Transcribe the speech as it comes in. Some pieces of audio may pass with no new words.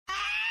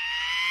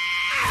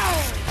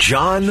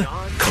John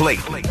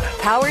Clayton.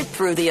 Powered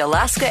through the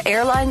Alaska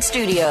Airlines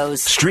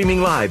Studios.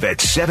 Streaming live at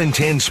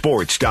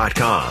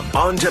 710sports.com.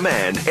 On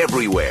demand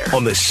everywhere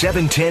on the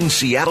 710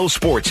 Seattle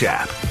Sports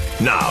app.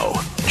 Now,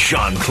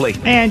 John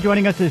Clayton. And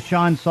joining us is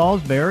Sean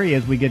Salisbury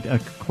as we get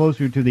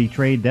closer to the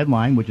trade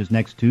deadline, which is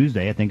next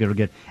Tuesday. I think it'll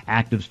get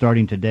active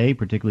starting today,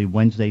 particularly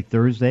Wednesday,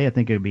 Thursday. I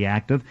think it'll be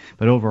active.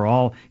 But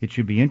overall, it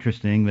should be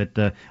interesting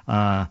that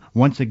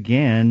once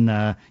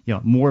again,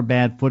 more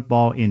bad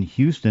football in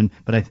Houston.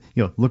 But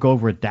look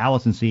over at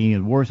Dallas and seeing it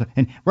worse.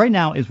 And right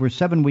now, as we're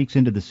 7 weeks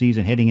into the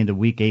season, heading into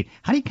Week 8,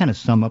 how do you kind of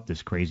sum up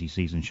this crazy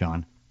season,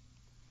 Sean?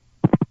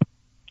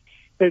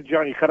 Hey,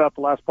 John, you cut out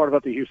the last part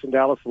about the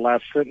Houston-Dallas, the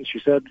last sentence you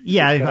said.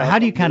 Yeah, how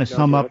do you kind of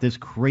sum up this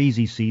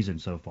crazy season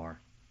so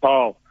far?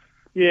 Oh,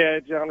 yeah,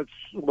 John,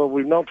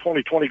 we've known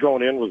 2020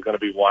 going in was going to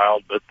be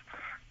wild, but,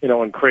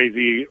 and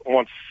crazy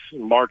once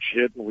March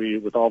hit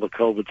and with all the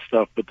COVID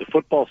stuff. But the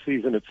football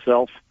season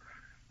itself,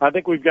 I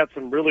think we've got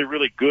some really,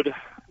 really good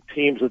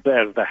teams as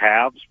the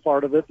haves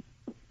part of it,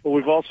 but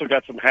we've also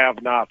got some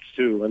have-nots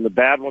too, and the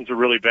bad ones are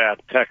really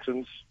bad.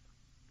 Texans,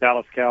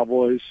 Dallas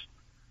Cowboys,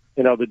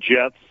 the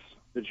Jets.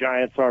 The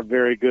Giants aren't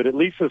very good. At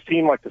least this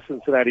team like the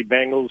Cincinnati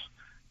Bengals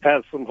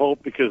has some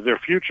hope because their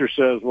future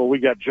says, well, we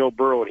got Joe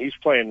Burrow, and he's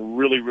playing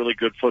really, really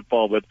good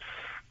football. But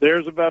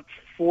there's about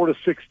 4 to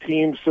 6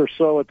 teams or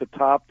so at the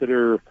top that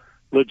are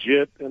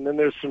legit, and then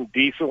there's some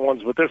decent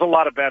ones. But there's a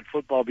lot of bad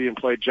football being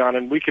played, John,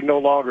 and we can no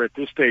longer at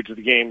this stage of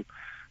the game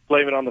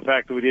blame it on the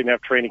fact that we didn't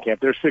have training camp.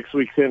 They're 6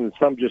 weeks in, and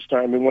some just,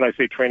 when I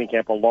say training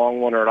camp, a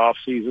long one or an off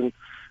season,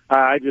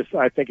 I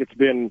think it's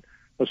been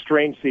a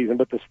strange season,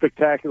 but the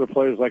spectacular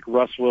players like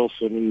Russ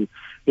Wilson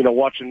and,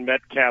 watching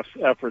Metcalf's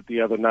effort the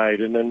other night,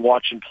 and then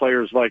watching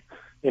players like,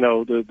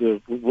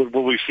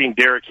 what we've seen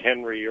Derrick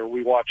Henry, or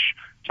we watch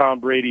Tom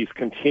Brady's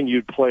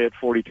continued play at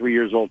 43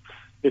 years old.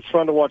 It's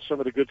fun to watch some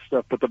of the good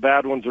stuff, but the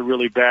bad ones are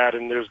really bad,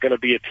 and there's going to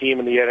be a team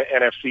in the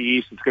NFC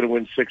East that's going to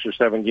win 6 or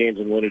 7 games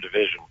and win a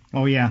division.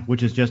 Oh, yeah,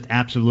 which is just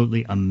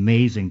absolutely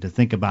amazing to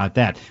think about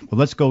that. Well,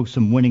 let's go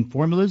some winning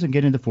formulas and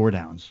get into 4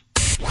 downs.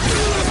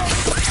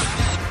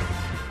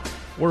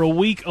 We're a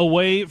week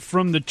away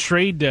from the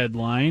trade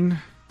deadline.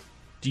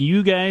 Do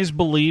you guys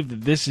believe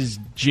that this is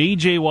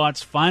J.J.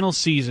 Watt's final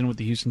season with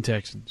the Houston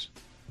Texans?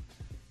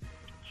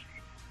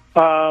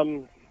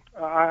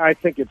 I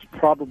think it's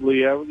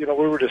probably, we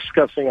were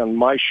discussing on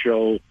my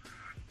show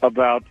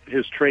about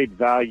his trade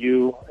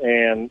value,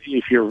 and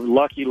if you're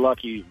lucky,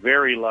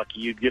 very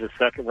lucky, you'd get a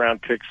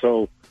second-round pick.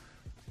 So,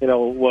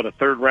 a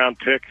third-round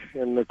pick?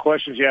 And the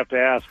questions you have to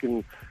ask,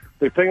 and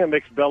the thing that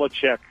makes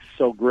Belichick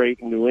so great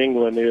in New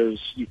England is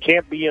you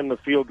can't be in the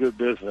feel-good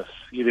business.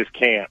 You just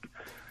can't.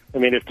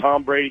 If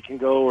Tom Brady can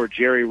go or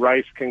Jerry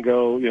Rice can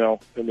go,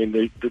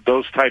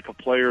 those type of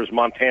players,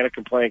 Montana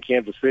can play in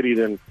Kansas City,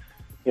 then,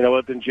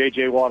 then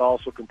J.J. Watt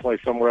also can play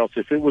somewhere else.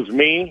 If it was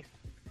me,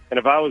 and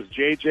if I was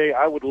J.J.,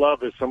 I would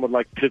love if someone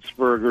like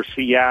Pittsburgh or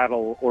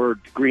Seattle or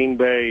Green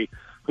Bay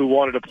who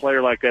wanted a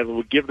player like that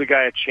would give the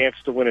guy a chance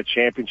to win a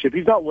championship.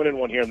 He's not winning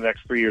one here in the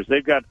next 3 years.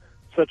 They've got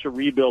such a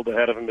rebuild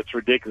ahead of him. It's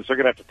ridiculous. They're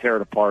going to have to tear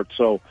it apart.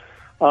 So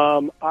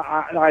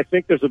I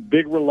think there's a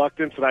big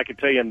reluctance, and I can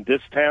tell you in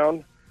this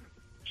town,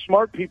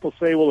 smart people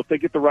say, well, if they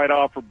get the right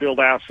offer, build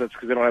assets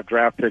because they don't have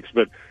draft picks.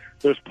 But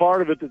there's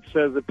part of it that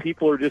says that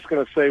people are just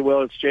going to say,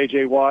 well, it's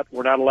J.J. Watt.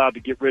 We're not allowed to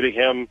get rid of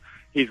him.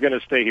 He's going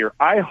to stay here.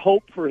 I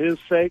hope for his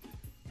sake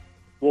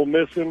we'll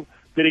miss him,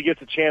 that he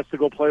gets a chance to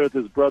go play with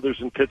his brothers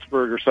in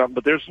Pittsburgh or something.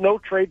 But there's no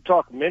trade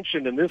talk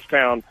mentioned in this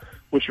town,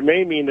 which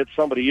may mean that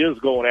somebody is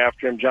going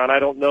after him, John. I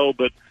don't know,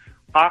 but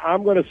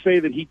I'm going to say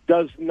that he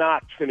does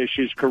not finish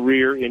his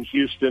career in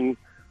Houston,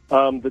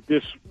 that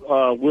this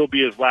will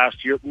be his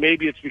last year.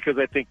 Maybe it's because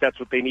I think that's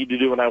what they need to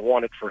do, and I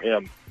want it for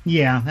him.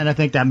 Yeah, and I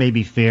think that may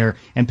be fair.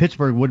 And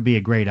Pittsburgh would be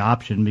a great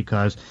option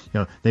because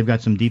they've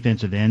got some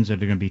defensive ends that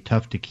are going to be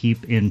tough to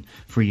keep in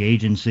free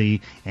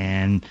agency.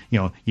 And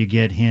you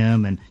get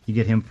him, and you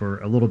get him for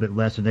a little bit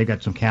less, and they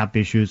got some cap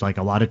issues like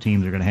a lot of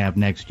teams are going to have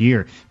next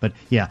year. But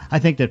yeah, I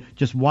think that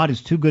just Watt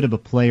is too good of a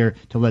player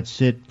to let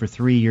sit for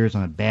 3 years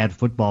on a bad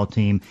football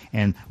team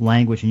and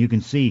languish. And you can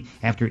see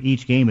after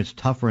each game, it's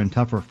tougher and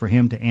tougher for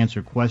him to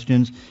answer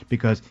questions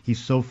because he's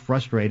so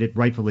frustrated,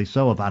 rightfully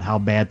so, about how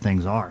bad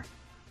things are.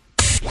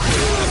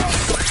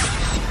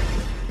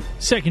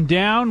 Second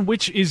down,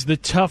 which is the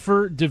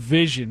tougher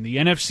division, the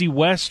NFC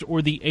West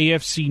or the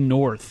AFC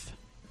North?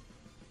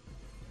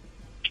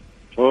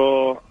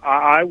 Well,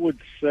 I would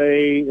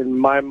say, in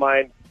my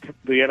mind,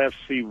 the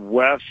NFC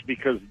West,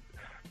 because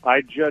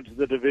I judge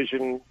the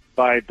division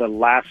by the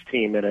last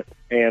team in it.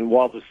 And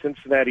while the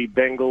Cincinnati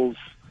Bengals,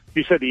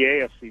 you said the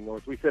AFC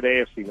North. We said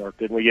AFC North,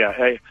 didn't we?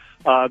 Yeah.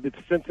 The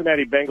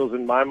Cincinnati Bengals,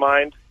 in my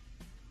mind,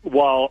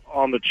 while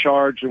on the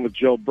charge and with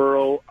Joe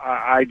Burrow,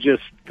 I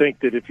just think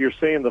that if you're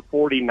saying the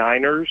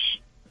 49ers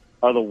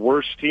are the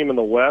worst team in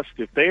the West,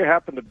 if they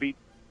happen to beat,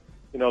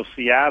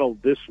 Seattle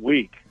this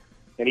week,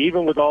 and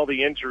even with all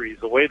the injuries,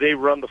 the way they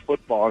run the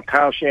football, and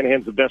Kyle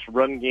Shanahan's the best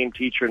run game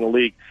teacher in the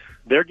league,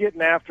 they're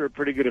getting after it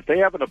pretty good. If they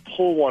happen to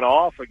pull one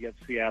off against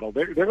Seattle,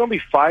 they're going to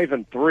be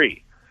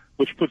 5-3,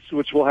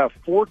 which will have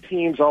 4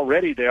 teams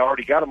already. They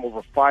already got them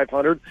over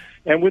 500.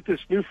 And with this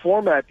new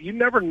format, you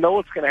never know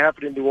what's going to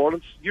happen in New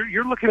Orleans.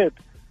 You're looking at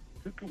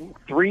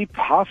 3,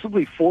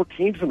 possibly 4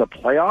 teams in the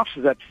playoffs.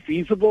 Is that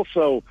feasible?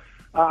 So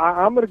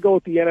I'm going to go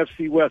with the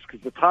NFC West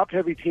because the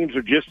top-heavy teams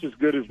are just as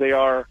good as they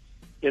are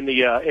in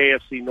the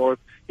AFC North.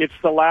 It's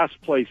the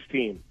last-place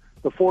team.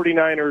 The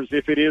 49ers,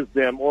 if it is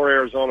them, or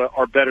Arizona,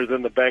 are better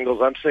than the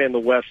Bengals. I'm saying the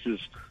West is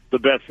the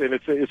best, and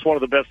it's one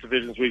of the best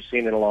divisions we've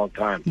seen in a long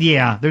time.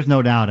 Yeah, there's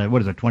no doubt.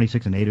 What is it,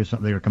 26-8 or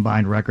something? Their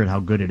combined record, how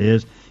good it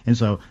is. And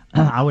so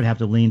I would have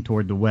to lean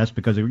toward the West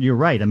because you're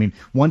right. I mean,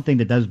 one thing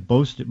that does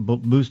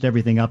boost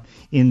everything up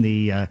in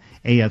the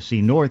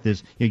AFC North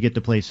is you get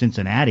to play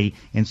Cincinnati,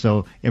 and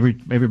so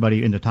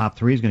everybody in the top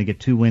 3 is going to get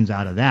 2 wins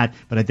out of that.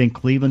 But I think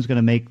Cleveland's going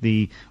to make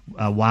the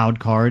wild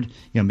card,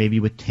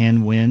 maybe with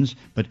 10 wins.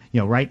 But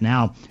right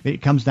now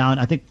it comes down.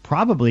 I think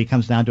probably it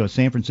comes down to a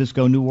San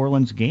Francisco-New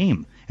Orleans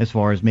game as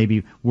far as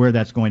maybe where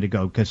that's going to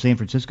go, because San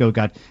Francisco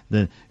got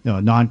the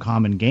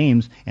non-common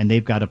games, and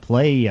they've got to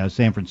play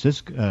San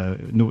Francisco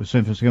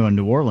and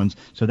New Orleans,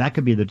 so that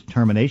could be the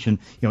determination.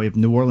 If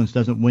New Orleans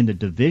doesn't win the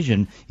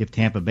division, if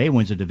Tampa Bay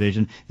wins the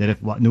division, that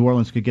if New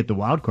Orleans could get the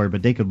wild card,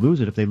 but they could lose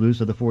it if they lose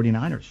to the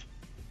 49ers.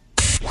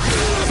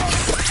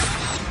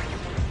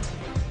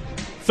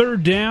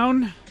 Third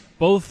down.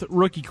 Both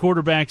rookie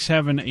quarterbacks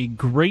having a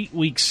great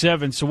Week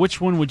 7. So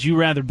which one would you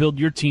rather build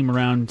your team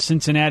around,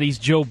 Cincinnati's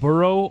Joe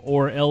Burrow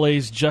or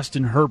LA's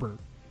Justin Herbert?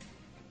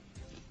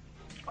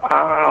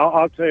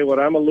 I'll tell you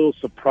what, I'm a little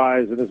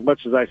surprised. And as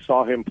much as I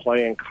saw him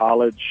play in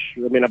college,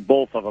 I mean,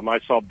 both of them, I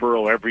saw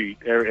Burrow every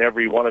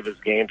one of his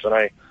games, and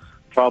I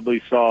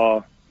probably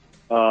saw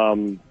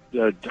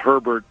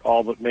Herbert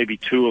all but maybe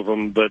 2 of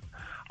them. But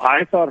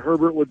I thought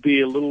Herbert would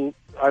be a little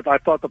 – I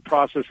thought the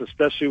process,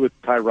 especially with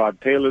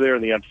Tyrod Taylor there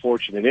and the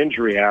unfortunate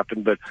injury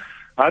happened, but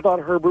I thought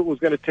Herbert was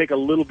going to take a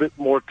little bit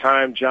more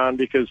time, John,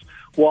 because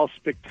while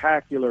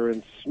spectacular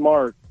and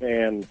smart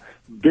and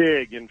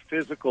big and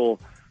physical,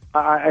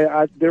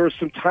 there were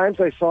some times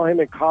I saw him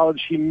in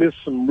college, he missed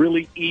some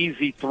really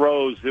easy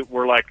throws that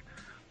were like,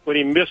 when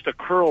he missed a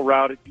curl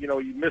route, he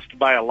missed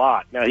by a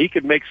lot. Now, he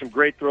could make some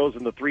great throws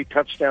in the 3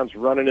 touchdowns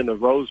running in the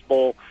Rose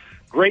Bowl.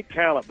 Great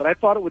talent, but I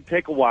thought it would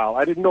take a while.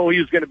 I didn't know he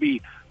was going to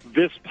be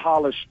this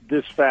polished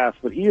this fast,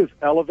 but he is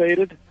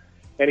elevated,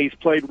 and he's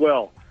played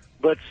well.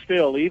 But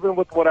still, even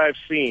with what I've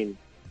seen,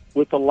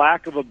 with the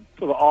lack of an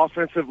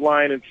offensive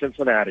line in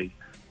Cincinnati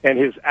and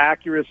his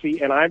accuracy,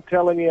 and I'm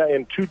telling you,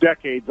 in 2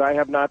 decades, I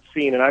have not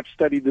seen, and I've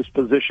studied this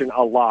position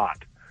a lot,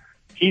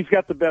 he's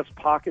got the best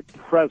pocket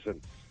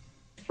presence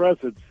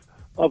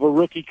of a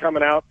rookie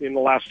coming out in the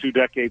last 2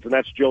 decades, and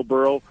that's Joe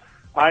Burrow.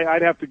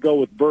 I'd have to go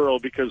with Burrow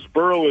because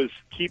Burrow is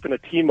keeping a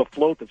team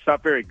afloat that's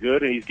not very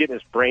good, and he's getting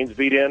his brains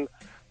beat in.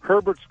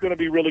 Herbert's going to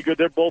be really good.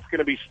 They're both going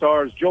to be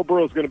stars. Joe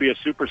Burrow's going to be a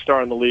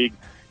superstar in the league,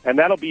 and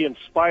that'll be in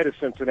spite of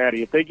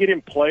Cincinnati. If they get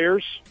him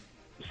players,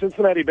 the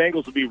Cincinnati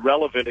Bengals will be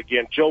relevant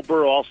again. Joe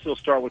Burrow, I'll still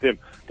start with him.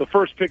 The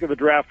first pick of the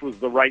draft was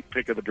the right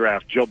pick of the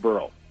draft, Joe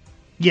Burrow.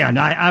 Yeah,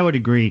 no, I would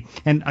agree.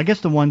 And I guess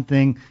the one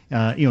thing,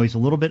 he's a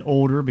little bit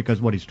older because,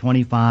 he's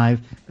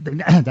 25.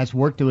 That's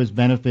worked to his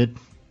benefit.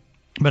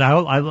 But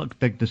I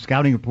looked at the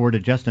scouting report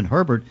of Justin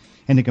Herbert,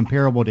 and the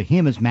comparable to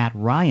him is Matt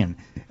Ryan.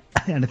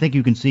 And I think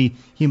you can see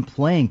him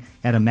playing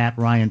at a Matt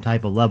Ryan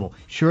type of level.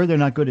 Sure, they're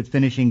not good at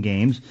finishing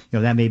games.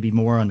 That may be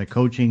more on the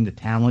coaching, the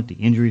talent, the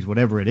injuries,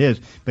 whatever it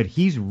is. But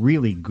he's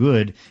really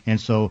good, and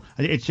so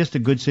it's just a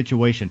good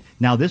situation.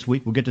 Now this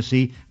week we'll get to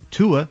see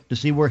Tua to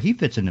see where he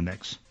fits in the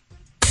mix.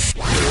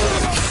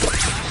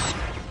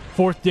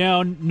 Fourth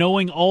down,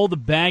 knowing all the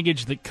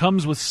baggage that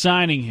comes with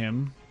signing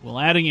him, will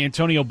adding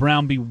Antonio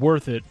Brown be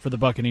worth it for the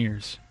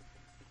Buccaneers?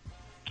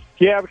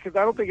 Yeah, because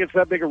I don't think it's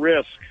that big a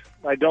risk.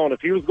 I don't. If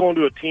he was going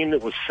to a team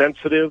that was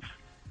sensitive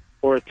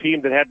or a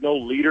team that had no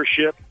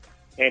leadership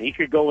and he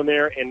could go in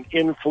there and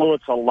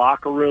influence a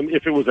locker room,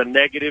 if it was a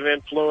negative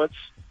influence,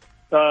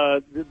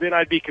 then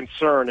I'd be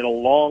concerned. In a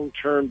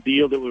long-term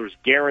deal that was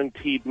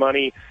guaranteed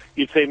money,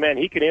 you'd say, man,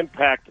 he could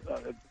impact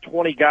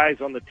 20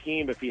 guys on the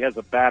team if he has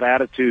a bad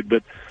attitude.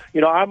 But,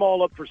 I'm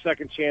all up for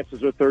second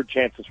chances or third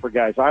chances for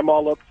guys. I'm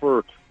all up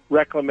for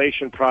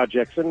reclamation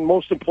projects. And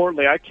most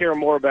importantly, I care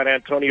more about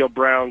Antonio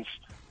Brown's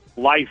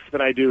life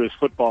than I do his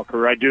football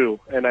career. I do,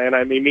 and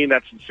I mean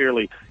that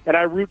sincerely. And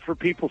I root for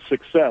people's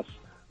success.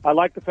 I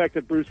like the fact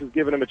that Bruce has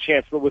given him a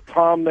chance. But with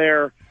Tom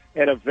there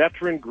and a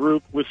veteran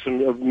group with a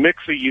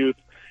mix of youth,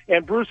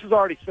 and Bruce has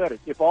already said it,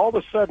 if all of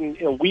a sudden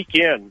in a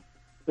weekend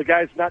the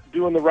guy's not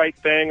doing the right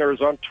thing or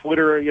is on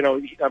Twitter,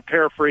 I'm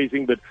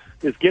paraphrasing, but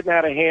is getting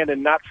out of hand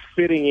and not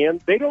fitting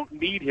in, they don't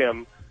need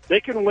him.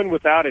 They can win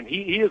without him.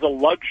 He is a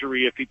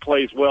luxury if he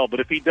plays well. But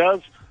if he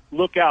does,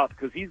 look out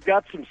because he's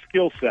got some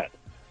skill set.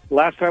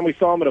 Last time we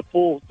saw him in a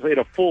full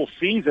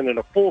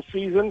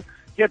season,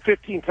 he had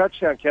 15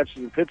 touchdown catches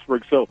in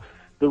Pittsburgh. So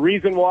the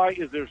reason why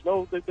is there's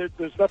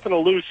nothing to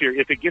lose here.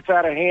 If it gets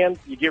out of hand,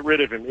 you get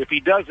rid of him. If he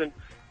doesn't,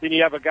 then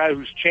you have a guy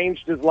who's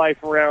changed his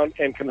life around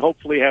and can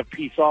hopefully have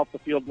peace off the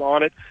field and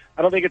on it.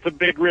 I don't think it's a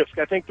big risk.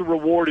 I think the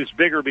reward is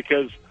bigger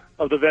because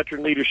of the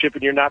veteran leadership,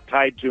 and you're not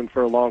tied to him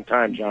for a long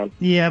time, John.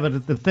 Yeah,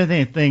 but the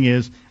thing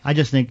is, I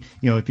just think,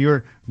 if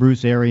you're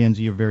Bruce Arians,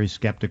 you're very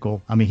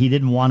skeptical. I mean, he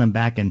didn't want him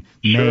back in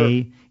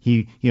May.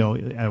 He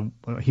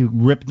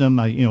ripped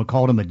him,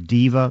 called him a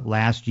diva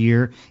last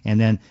year, and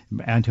then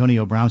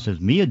Antonio Brown says,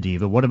 "Me a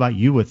diva? What about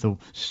you with the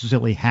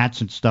silly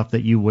hats and stuff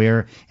that you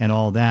wear and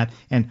all that?"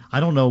 And I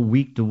don't know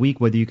week to week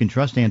whether you can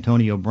trust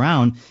Antonio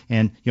Brown.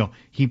 And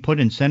he put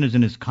incentives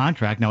in his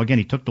contract. Now again,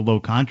 he took the low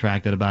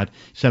contract at about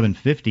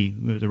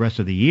 $750 the rest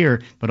of the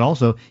year, but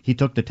also he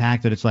took the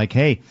tack that it's like,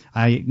 hey,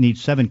 I need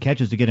 7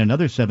 catches to get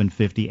another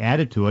 $750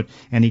 added to it,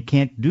 and he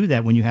can't do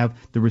that when you have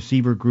the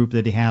receiver group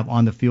that they have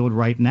on the field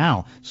right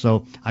now.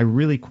 So I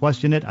really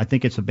question it. I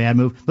think it's a bad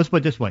move. Let's put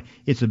it this way.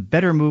 It's a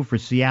better move for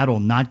Seattle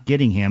not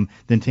getting him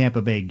than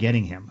Tampa Bay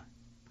getting him.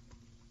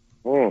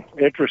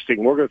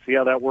 Interesting. We're going to see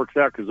how that works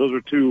out because those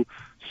are 2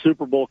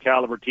 Super Bowl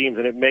caliber teams,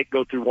 and it may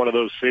go through one of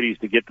those cities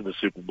to get to the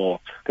Super Bowl.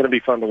 Going to be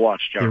fun to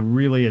watch, John. It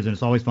really is, and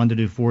it's always fun to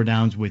do 4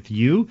 Downs with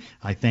you.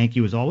 I thank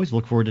you as always.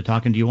 Look forward to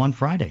talking to you on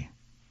Friday.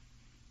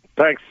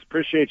 Thanks.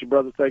 Appreciate you,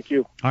 brother. Thank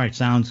you. All right,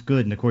 sounds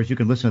good. And, of course, you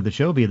can listen to the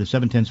show via the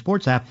 710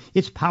 Sports app.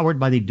 It's powered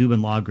by the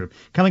Dubin Law Group.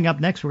 Coming up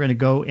next, we're going to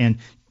go and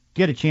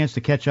get a chance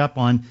to catch up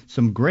on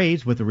some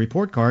grades with the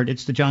report card.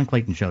 It's the John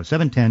Clayton Show,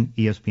 710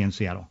 ESPN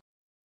Seattle.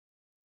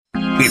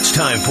 It's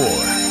time for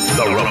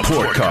the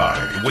Report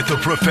Card with the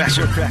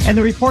Professor. And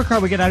the report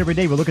card we get out every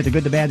day. We look at the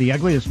good, the bad, the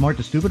ugly, the smart,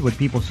 the stupid, what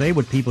people say,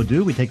 what people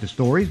do. We take the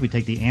stories, we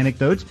take the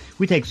anecdotes,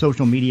 we take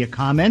social media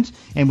comments,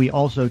 and we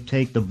also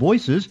take the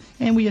voices,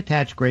 and we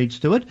attach grades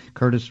to it.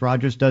 Curtis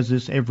Rogers does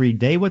this every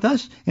day with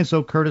us. And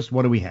so, Curtis,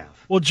 what do we have?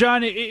 Well,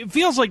 John, it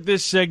feels like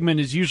this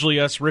segment is usually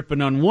us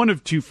ripping on one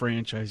of 2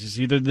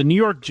 franchises, either the New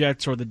York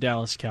Jets or the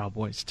Dallas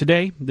Cowboys.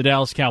 Today, the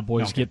Dallas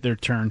Cowboys get their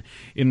turn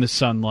in the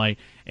sunlight,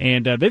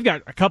 and they've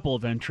got a couple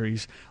of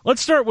entries.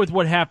 Let's start with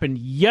what happened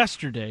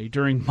yesterday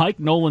during Mike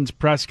Nolan's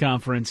press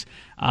conference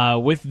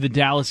with the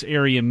Dallas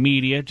area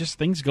media. Just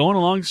things going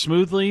along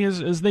smoothly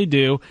as they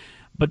do.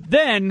 But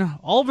then,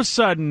 all of a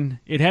sudden,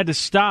 it had to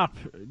stop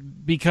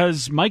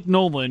because Mike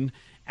Nolan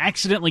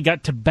accidentally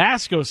got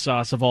Tabasco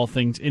sauce, of all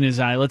things, in his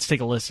eye. Let's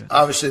take a listen.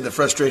 Obviously, the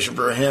frustration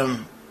for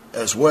him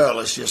as well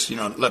is just,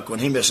 look, when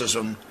he misses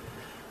them,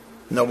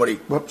 nobody,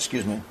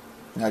 excuse me,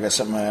 I got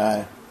something in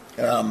my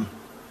eye.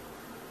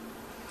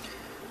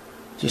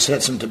 Just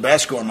had some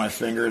Tabasco on my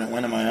finger and it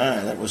went in my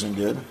eye. That wasn't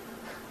good.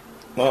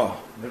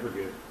 Oh. Never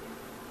good.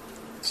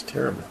 It's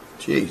terrible.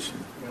 Jeez.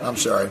 I'm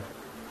sorry.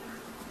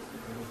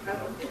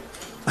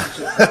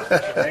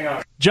 Hang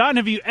on. John,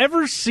 have you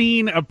ever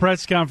seen a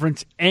press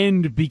conference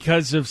end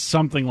because of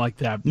something like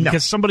that?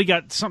 Because somebody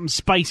got something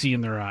spicy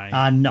in their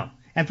eye? No.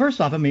 And first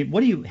off, I mean,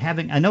 what are you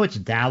having? I know it's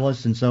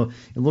Dallas, and so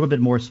a little bit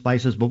more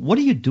spices, but what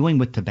are you doing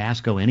with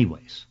Tabasco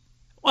anyways?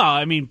 Well,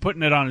 I mean,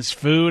 putting it on his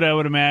food, I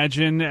would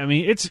imagine. I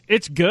mean,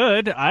 it's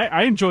good.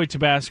 I enjoy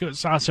Tabasco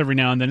sauce every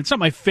now and then. It's not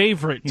my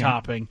favorite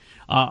topping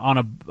on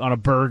a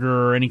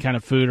burger or any kind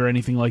of food or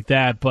anything like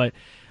that, but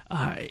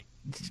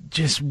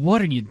just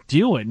what are you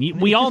doing?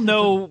 We all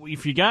know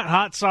if you got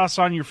hot sauce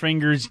on your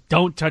fingers,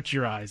 don't touch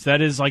your eyes.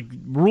 That is like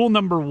rule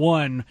number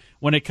 1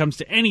 when it comes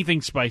to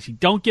anything spicy.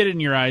 Don't get it in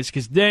your eyes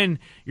because then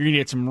you're going to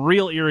get some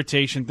real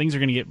irritation. Things are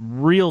going to get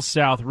real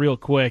south real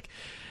quick.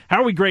 How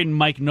are we grading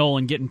Mike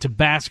Nolan getting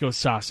Tabasco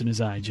sauce in his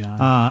eye, John?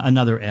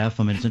 Another F.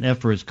 I mean, it's an F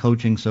for his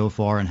coaching so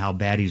far and how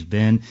bad he's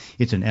been.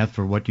 It's an F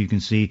for what you can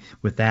see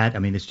with that. I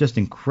mean, it's just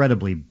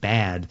incredibly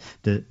bad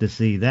to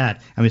see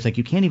that. I mean, it's like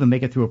you can't even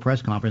make it through a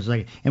press conference. It's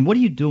like, and what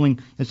are you doing?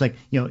 It's like,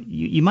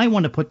 you might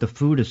want to put the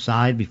food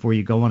aside before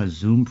you go on a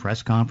Zoom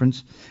press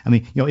conference. I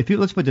mean,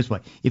 let's put it this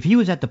way. If he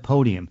was at the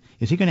podium,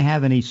 is he going to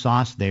have any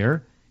sauce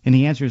there? And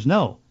the answer is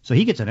no. So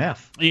he gets an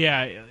F.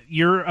 Yeah,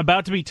 you're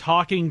about to be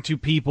talking to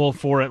people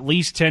for at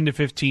least 10 to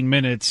 15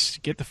 minutes.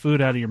 Get the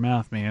food out of your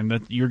mouth,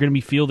 man. You're going to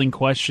be fielding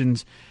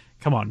questions.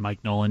 Come on,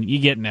 Mike Nolan. You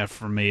get an F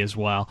from me as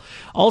well.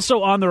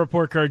 Also on the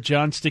report card,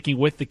 John, sticking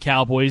with the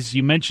Cowboys.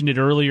 You mentioned it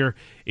earlier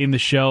in the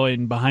show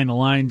and Behind the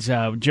Lines.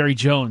 Jerry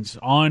Jones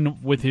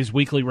on with his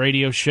weekly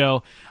radio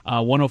show,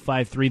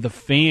 105.3 The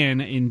Fan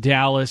in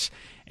Dallas.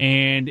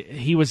 And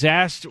he was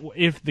asked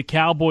if the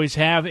Cowboys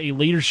have a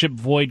leadership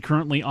void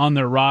currently on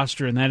their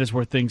roster, and that is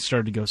where things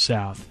started to go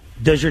south.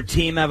 Does your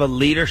team have a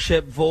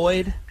leadership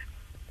void?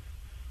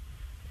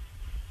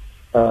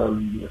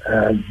 When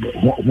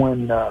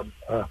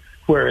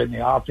we're in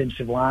the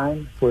offensive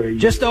line, where you,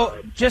 just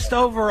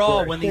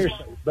overall, when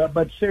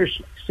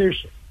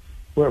seriously,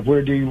 where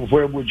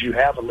would you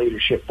have a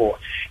leadership void?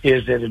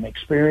 Is it an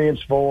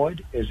experience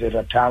void? Is it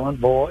a talent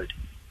void?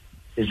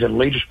 Is it a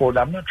leadership void?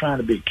 I'm not trying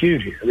to be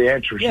cute here. The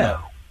answer is no.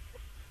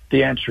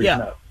 The answer is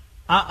no.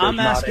 I'm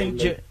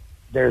asking.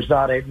 There's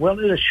not a. Well,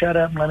 just shut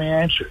up and let me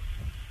answer.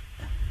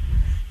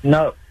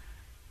 No.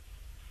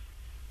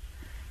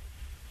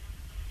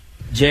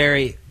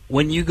 Jerry,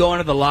 when you go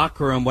into the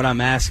locker room, what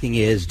I'm asking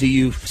is, do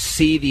you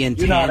see the intangibles?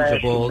 You're not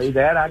asking me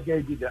that.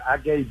 I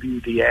gave you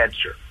the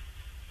answer.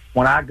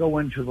 When I go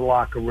into the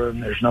locker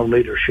room, there's no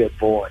leadership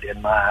void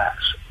in my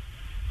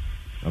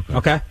eyes.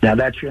 Okay. Now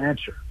that's your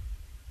answer.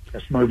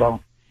 Let's move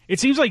on. It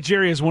seems like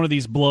Jerry has one of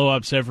these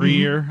blow-ups every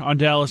year on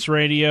Dallas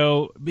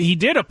radio. He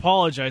did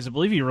apologize. I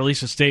believe he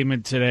released a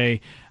statement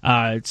today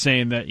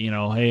saying that,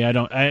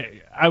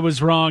 hey, I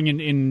was wrong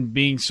in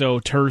being so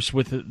terse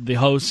with the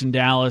hosts in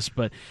Dallas.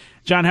 But,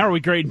 John, how are we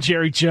grading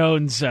Jerry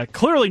Jones?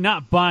 Clearly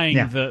not buying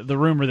the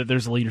rumor that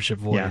there's a leadership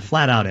void. Yeah,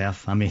 flat out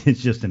F. I mean,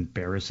 it's just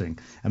embarrassing.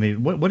 I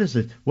mean, what is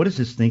it? What is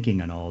his thinking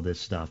on all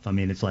this stuff? I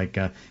mean, it's like,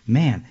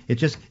 man, it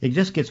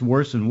just gets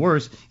worse and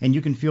worse, and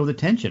you can feel the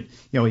tension.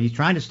 He's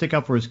trying to stick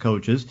up for his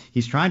coaches.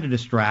 He's trying to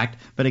distract,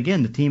 but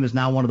again, the team is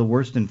now one of the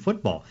worst in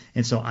football,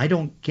 and so I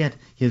don't get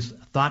his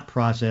thought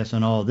process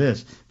on all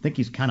this. I think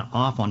he's kind of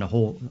off on the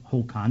whole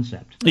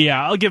concept.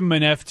 Yeah, I'll give him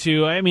an F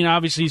too. I mean,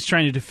 obviously he's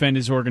trying to defend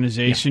his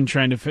organization,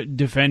 trying to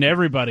defend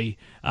everybody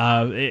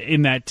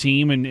in that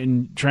team,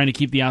 and trying to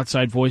keep the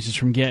outside voices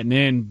from getting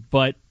in.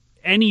 But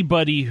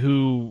anybody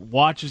who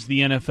watches the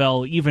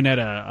NFL, even at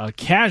a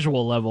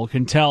casual level,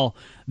 can tell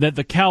that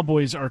the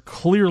Cowboys are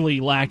clearly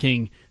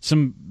lacking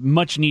some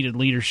much-needed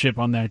leadership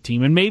on that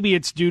team. And maybe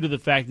it's due to the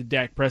fact that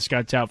Dak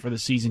Prescott's out for the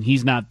season.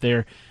 He's not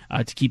there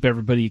to keep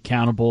everybody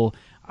accountable,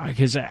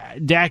 because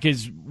Dak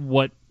is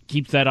what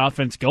keeps that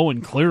offense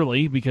going,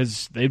 clearly,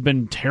 because they've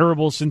been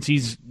terrible since he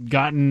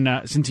got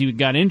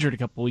injured a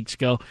couple weeks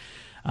ago.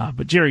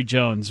 But Jerry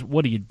Jones,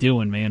 what are you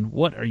doing, man?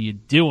 What are you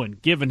doing?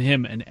 Giving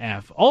him an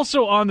F.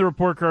 Also on the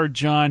report card,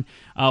 John,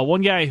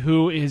 one guy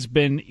who has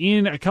been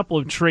in a couple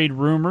of trade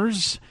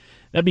rumors,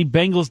 that'd be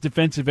Bengals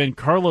defensive end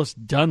Carlos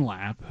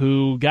Dunlap,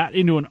 who got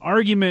into an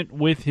argument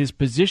with his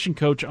position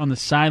coach on the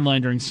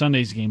sideline during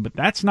Sunday's game. But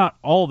that's not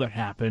all that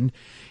happened.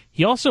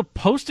 He also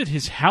posted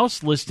his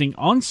house listing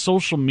on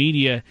social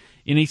media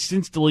in a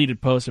since-deleted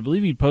post. I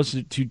believe he posted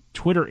it to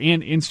Twitter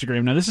and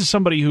Instagram. Now, this is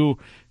somebody who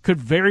could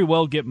very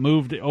well get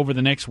moved over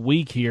the next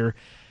week here.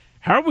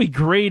 How are we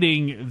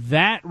grading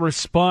that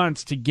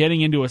response to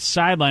getting into a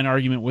sideline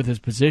argument with his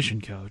position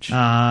coach?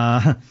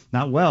 Not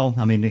well.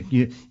 I mean,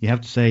 you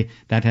have to say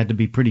that had to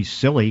be pretty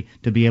silly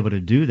to be able to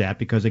do that,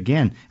 because,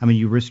 again, I mean,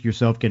 you risk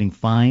yourself getting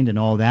fined and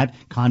all that,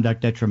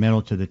 conduct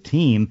detrimental to the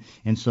team.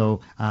 And so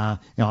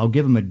I'll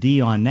give him a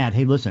D on that.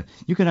 Hey, listen,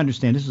 you can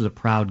understand this is a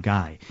proud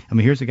guy. I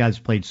mean, here's a guy that's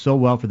played so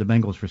well for the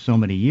Bengals for so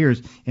many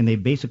years, and they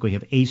basically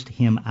have aced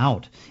him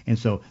out. And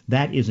so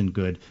that isn't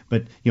good.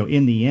 But,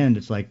 in the end,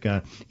 it's like,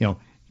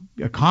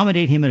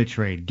 accommodate him in a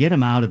trade. Get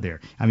him out of there.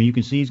 I mean, you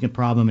can see he's got a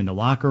problem in the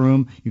locker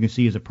room. You can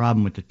see he's a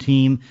problem with the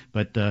team.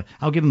 But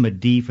I'll give him a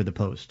D for the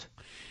post.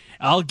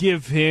 I'll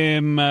give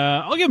him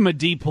a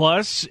D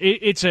plus.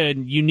 It's a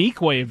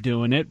unique way of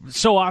doing it.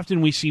 So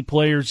often we see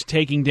players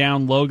taking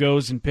down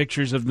logos and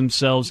pictures of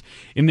themselves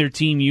in their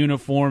team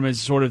uniform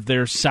as sort of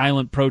their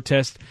silent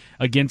protest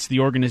against the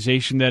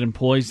organization that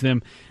employs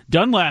them.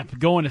 Dunlap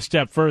going a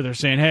step further,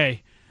 saying,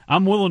 "Hey,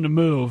 I'm willing to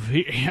move.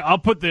 I'll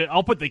put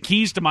the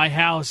keys to my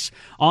house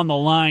on the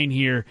line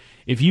here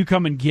if you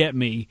come and get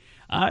me."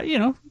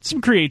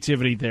 Some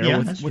creativity there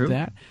with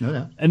that. No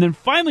doubt. And then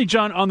finally,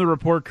 John, on the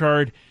report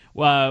card,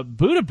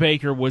 Budda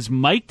Baker was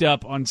mic'd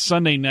up on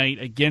Sunday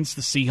night against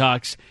the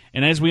Seahawks,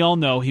 and as we all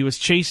know, he was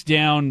chased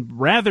down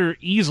rather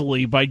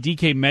easily by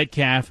DK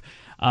Metcalf.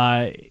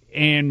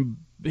 And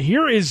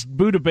here is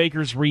Budda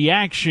Baker's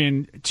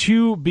reaction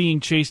to being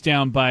chased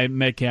down by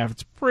Metcalf.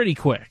 It's pretty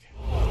quick.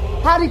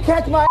 How'd he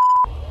catch my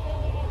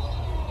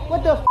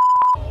What the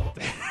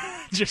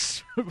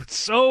Just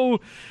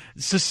so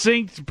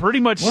succinct, pretty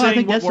much saying... I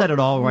think that said it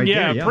all right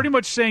there. Yeah, pretty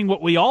much saying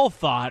what we all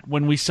thought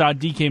when we saw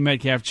DK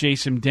Metcalf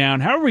chase him down.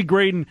 How are we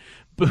grading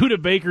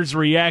Budda Baker's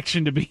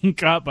reaction to being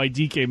caught by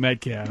DK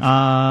Metcalf?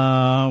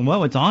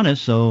 Well, it's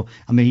honest. So,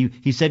 I mean,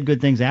 he said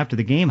good things after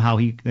the game, how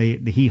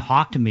he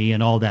hawked me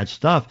and all that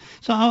stuff.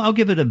 So I'll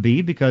give it a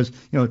B, because,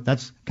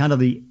 that's kind of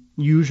the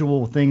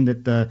usual thing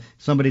that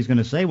somebody's going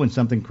to say when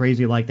something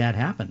crazy like that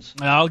happens.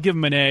 I'll give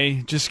him an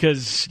A, just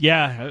because,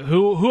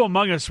 who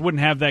among us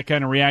wouldn't have that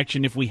kind of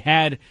reaction if we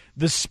had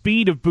the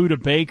speed of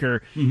Budda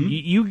Baker? Mm-hmm.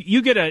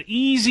 You get an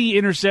easy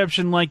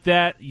interception like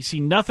that, you see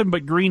nothing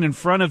but green in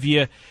front of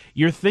you,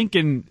 you're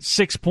thinking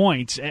 6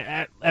 points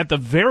at the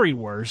very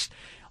worst.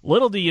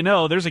 Little do you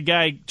know, there's a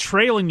guy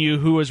trailing you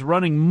who is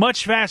running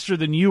much faster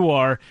than you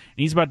are, and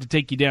he's about to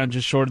take you down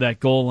just short of that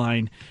goal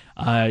line.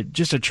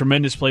 Just a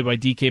tremendous play by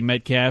DK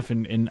Metcalf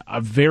and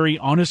a very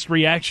honest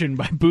reaction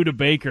by Budda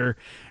Baker.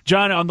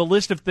 John, on the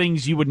list of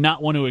things you would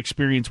not want to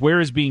experience, where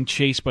is being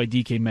chased by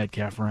DK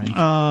Metcalf ranked?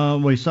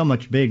 Well, he's so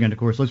much big, and of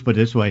course, let's put it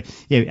this way: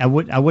 I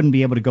wouldn't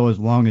be able to go as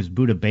long as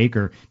Budda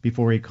Baker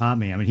before he caught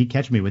me. I mean, he'd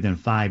catch me within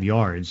 5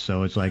 yards,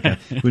 so it's like it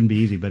wouldn't be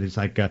easy. But it's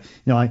like I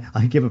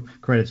give him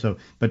credit. So,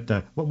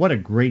 but what a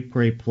great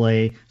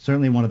play!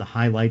 Certainly one of the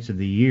highlights of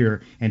the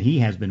year, and he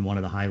has been one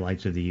of the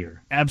highlights of the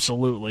year.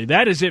 Absolutely.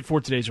 That is it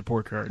for today's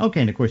report card.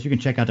 Okay, and of course, you can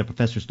check out the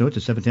Professor's Notes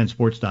at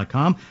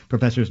 710sports.com.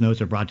 Professor's Notes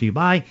are brought to you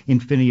by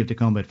Infinity of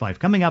Tacoma at 5.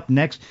 Coming up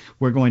next,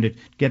 we're going to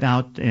get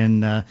out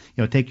and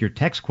take your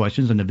text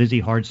questions on the busy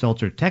Hard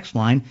Seltzer text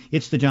line.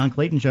 It's the John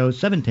Clayton Show,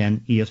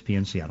 710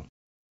 ESPN Seattle.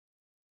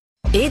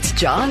 It's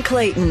John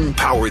Clayton.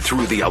 Powered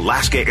through the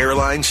Alaska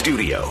Airlines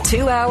studio.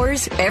 2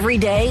 hours every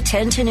day,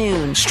 10 to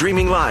noon.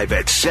 Streaming live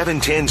at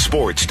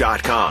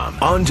 710sports.com.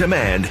 On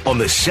demand on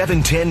the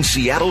 710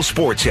 Seattle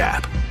Sports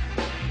app.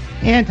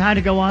 And time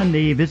to go on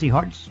the Busy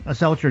Hearts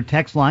Seltzer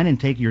text line and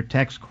take your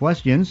text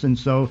questions. And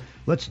so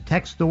let's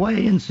text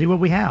away and see what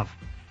we have.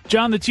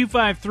 John, the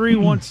 253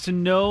 wants to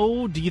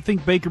know, do you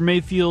think Baker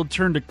Mayfield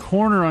turned a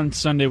corner on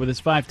Sunday with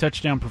his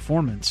 5-touchdown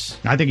performance?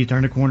 I think he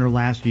turned a corner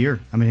last year.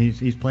 I mean,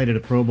 he's played at a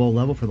Pro Bowl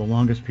level for the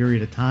longest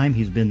period of time.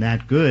 He's been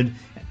that good.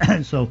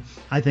 So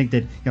I think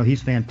that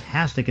he's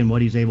fantastic in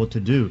what he's able to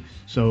do.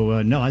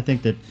 So, no, I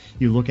think that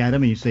you look at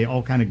him and you say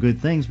all kind of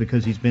good things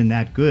because he's been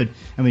that good.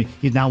 I mean,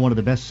 he's now one of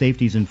the best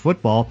safeties in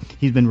football.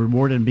 He's been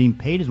rewarded and being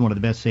paid as one of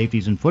the best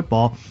safeties in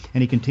football,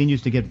 and he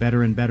continues to get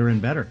better and better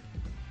and better.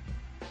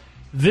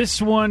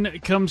 This one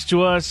comes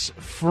to us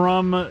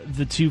from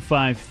the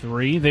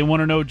 253. They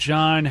want to know,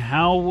 John,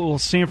 how will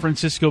San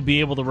Francisco be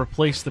able to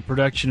replace the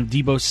production of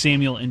Deebo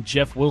Samuel and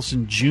Jeff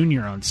Wilson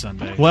Jr. on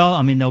Sunday? Well,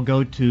 I mean, they'll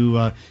go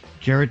to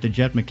Jarrett the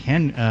Jet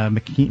McKinnon,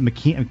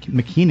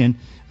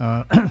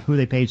 who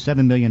they paid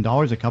 $7 million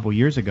a couple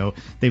years ago.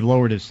 They've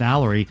lowered his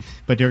salary,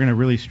 but they're going to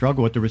really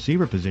struggle at the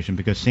receiver position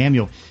because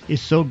Samuel is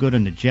so good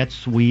on the jet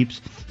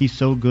sweeps. He's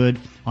so good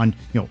on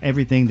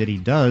everything that he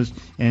does,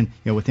 and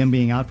with him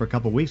being out for a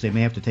couple of weeks, they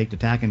may have to take the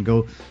tack and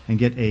go and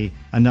get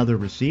another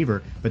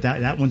receiver. But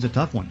that one's a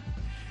tough one.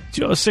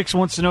 206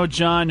 wants to know,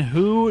 John,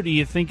 who do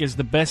you think is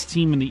the best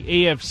team in the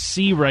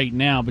AFC right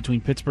now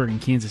between Pittsburgh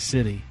and Kansas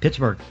City?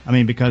 Pittsburgh. I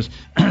mean, because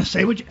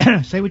say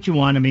what you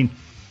want. I mean,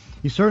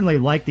 you certainly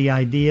like the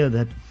idea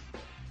that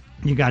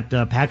you got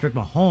Patrick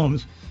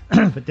Mahomes,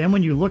 but then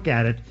when you look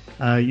at it,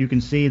 you can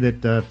see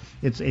that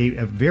it's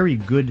a very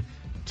good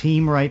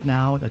team right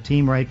now, a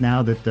team right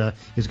now that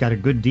has got a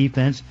good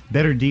defense,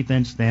 better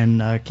defense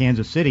than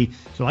Kansas City.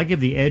 So I give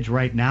the edge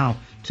right now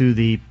to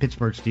the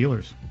Pittsburgh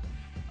Steelers.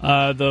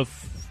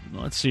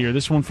 Let's see here.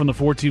 This one from the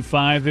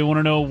 425. They want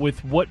to know,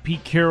 with what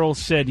Pete Carroll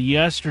said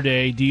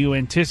yesterday, do you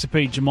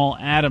anticipate Jamal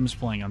Adams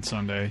playing on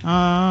Sunday?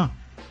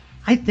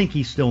 I think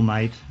he still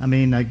might. I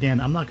mean, again,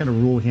 I'm not going to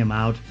rule him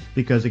out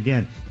because,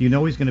 again, he's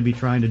going to be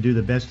trying to do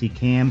the best he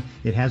can.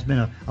 It has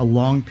been a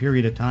long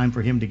period of time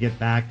for him to get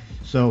back.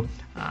 So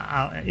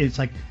it's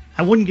like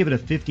I wouldn't give it a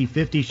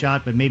 50-50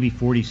 shot, but maybe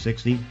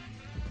 40-60.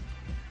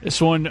 This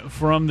one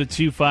from the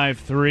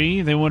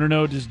 253. They want to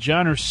know, does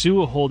John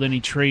Ursua hold any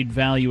trade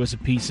value as a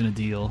piece in a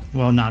deal?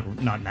 Well, not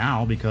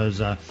now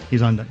because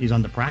he's on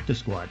the practice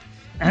squad.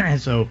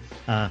 So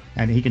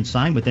and he can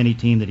sign with any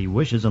team that he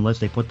wishes unless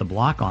they put the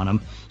block on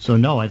him. So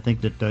no, I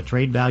think that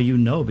trade value,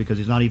 no, because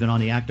he's not even on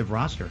the active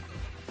roster.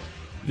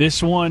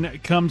 This one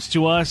comes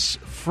to us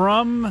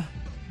from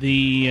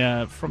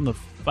the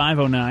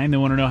 509. They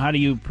want to know, how do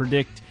you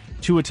predict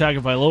Tua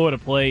Tagovailoa to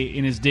play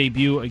in his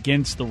debut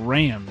against the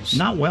Rams?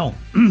 Not well,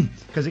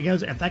 because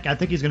in fact, I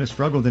think he's going to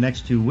struggle the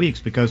next 2 weeks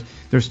because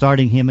they're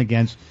starting him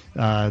against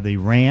the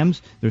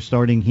Rams, they're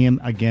starting him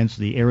against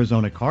the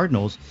Arizona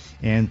Cardinals,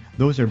 and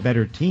those are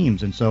better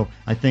teams. And so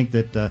I think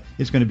that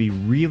it's going to be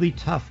really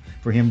tough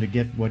for him to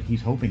get what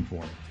he's hoping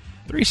for.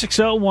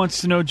 360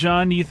 wants to know,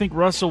 John, do you think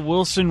Russell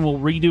Wilson will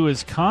redo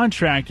his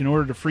contract in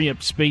order to free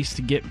up space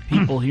to get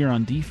people here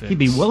on defense? He'd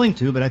be willing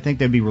to, but I think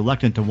they'd be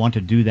reluctant to want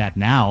to do that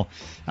now.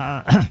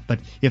 But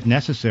if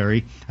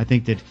necessary, I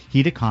think that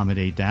he'd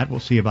accommodate that.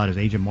 We'll see about his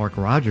agent, Mark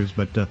Rogers,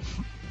 but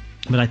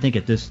I think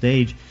at this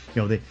stage,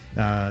 they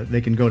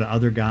can go to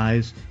other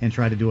guys and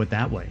try to do it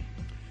that way.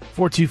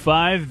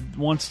 425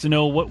 wants to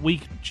know, what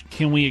week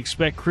can we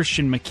expect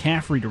Christian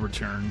McCaffrey to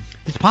return?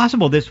 It's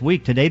possible this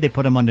week. Today they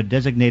put him on the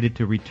designated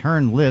to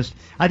return list.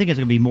 I think it's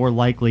going to be more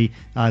likely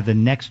the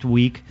next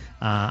week.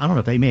 I don't know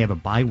if they may have a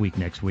bye week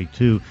next week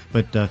too,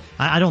 but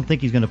I don't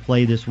think he's going to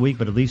play this week,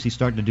 but at least he's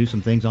starting to do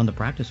some things on the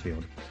practice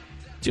field.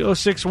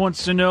 206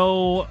 wants to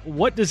know,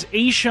 what does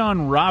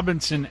A'Shawn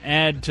Robinson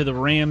add to the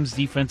Rams'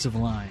 defensive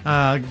line?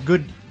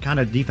 Good kind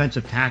of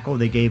defensive tackle.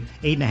 They gave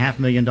 $8.5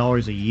 million a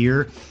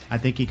year. I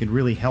think he could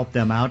really help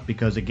them out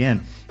because,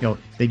 again,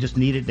 they just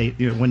needed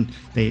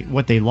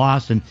what they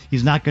lost, and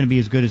he's not going to be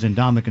as good as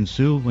Ndamukong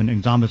Suh when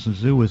Ndamukong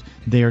Suh was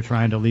there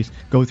trying to at least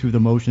go through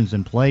the motions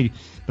and play.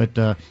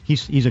 But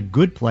he's a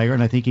good player,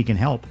 and I think he can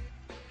help.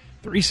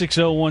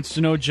 360 wants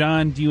to know,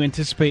 John, do you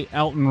anticipate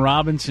Alton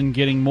Robinson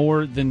getting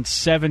more than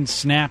 7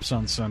 snaps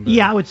on Sunday?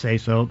 Yeah, I would say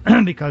so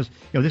because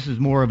this is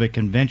more of a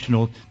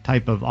conventional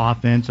type of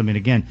offense. I mean,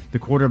 again, the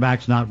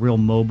quarterback's not real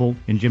mobile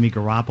in Jimmy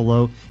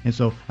Garoppolo, and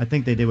so I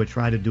think they would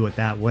try to do it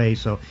that way.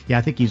 So, yeah,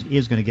 I think he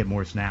is going to get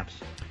more snaps.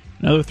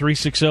 Another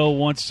 360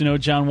 wants to know,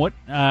 John,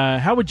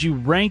 how would you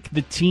rank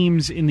the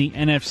teams in the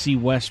NFC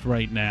West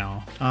right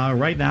now?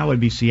 Right now it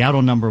would be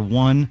Seattle number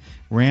 1,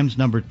 Rams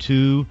number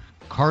 2,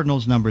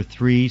 Cardinals number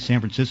 3, San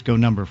Francisco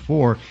number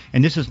 4,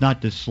 and this is not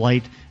to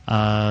slight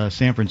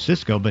San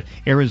Francisco, but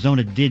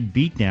Arizona did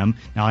beat them.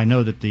 Now I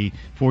know that the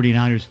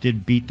 49ers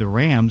did beat the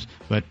Rams,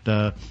 but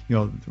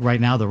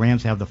right now the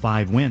Rams have the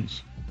 5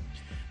 wins.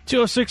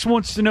 206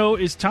 wants to know,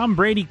 is Tom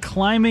Brady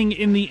climbing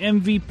in the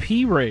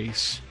MVP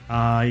race?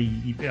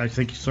 I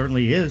think he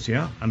certainly is,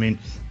 yeah. I mean,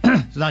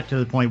 it's not to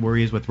the point where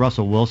he is with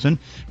Russell Wilson,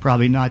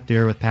 probably not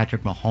there with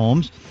Patrick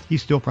Mahomes. He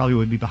still probably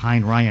would be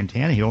behind Ryan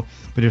Tannehill,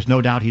 but there's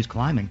no doubt he's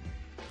climbing.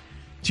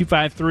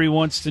 253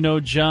 wants to know,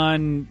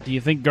 John, do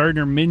you think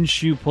Gardner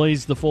Minshew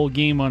plays the full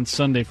game on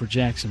Sunday for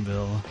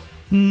Jacksonville?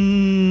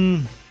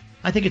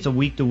 I think it's a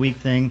week-to-week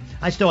thing.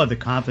 I still have the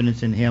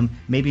confidence in him,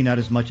 maybe not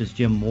as much as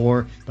Jim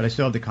Moore, but I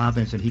still have the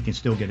confidence that he can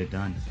still get it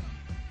done.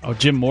 Oh,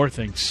 Jim Moore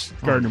thinks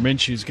Gardner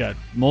Minshew's got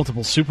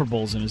multiple Super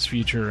Bowls in his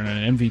future and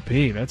an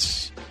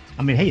MVP.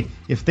 I mean, hey,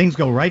 if things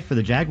go right for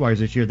the Jaguars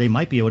this year, they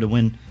might be able to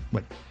win,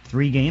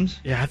 3 games?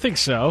 Yeah, I think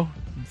so.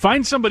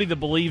 Find somebody that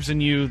believes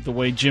in you the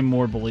way Jim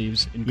Moore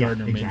believes in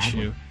Gardner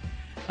Minshew.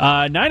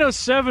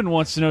 907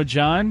 wants to know,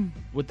 John,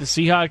 with the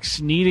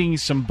Seahawks needing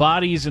some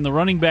bodies in the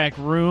running back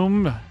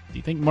room, do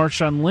you think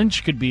Marshawn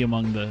Lynch could be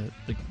among the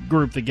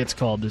group that gets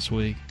called this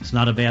week? It's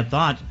not a bad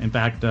thought. In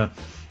fact,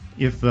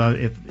 if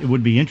it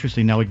would be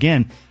interesting. Now,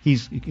 again,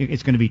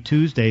 it's going to be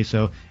Tuesday,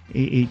 so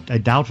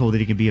doubtful that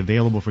he can be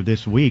available for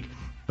this week.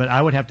 But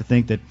I would have to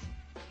think that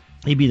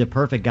he'd be the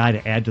perfect guy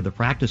to add to the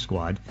practice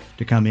squad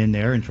to come in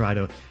there and try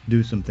to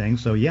do some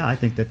things. So, yeah, I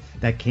think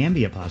that can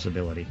be a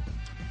possibility.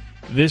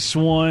 This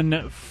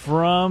one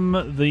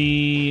from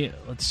the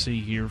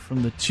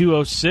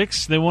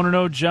 206. They want to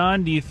know,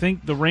 John, do you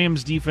think the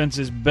Rams defense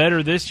is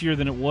better this year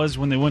than it was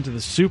when they went to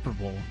the Super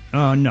Bowl?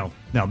 No,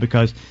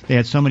 because they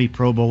had so many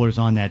Pro Bowlers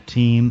on that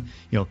team.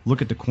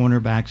 Look at the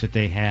cornerbacks that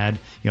they had.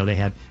 They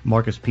had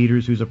Marcus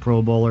Peters, who's a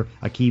Pro Bowler,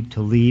 Aqib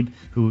Talib,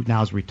 who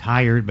now is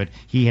retired, but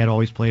he had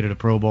always played at a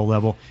Pro Bowl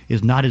level,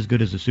 is not as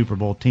good as the Super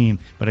Bowl team.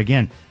 But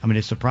again, I mean,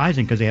 it's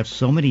surprising because they have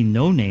so many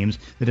no-names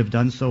that have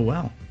done so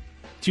well.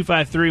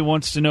 253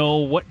 wants to know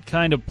what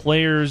kind of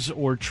players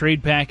or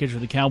trade package are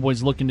the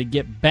Cowboys looking to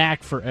get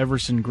back for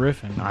Everson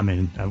Griffin? I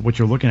mean, what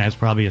you're looking at is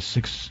probably a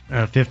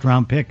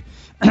fifth-round pick,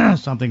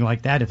 something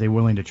like that, if they're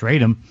willing to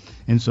trade him.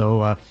 And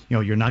so,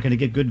 you're not going to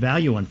get good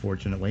value,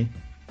 unfortunately.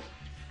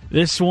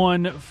 This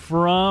one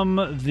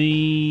from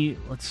the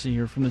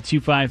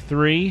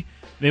 253.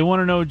 They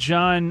want to know,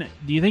 John,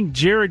 do you think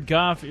Jared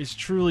Goff is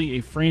truly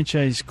a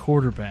franchise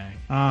quarterback?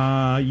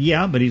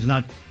 Yeah, but he's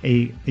not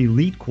a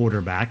elite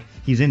quarterback.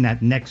 He's in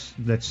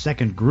that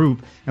second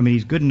group. I mean,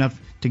 he's good enough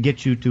to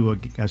get you to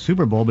a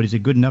Super Bowl, but is he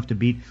good enough to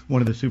beat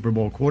one of the Super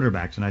Bowl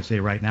quarterbacks? And I'd say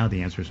right now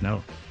the answer is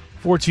no.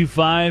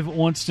 425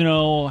 wants to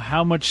know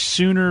how much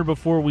sooner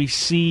before we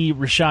see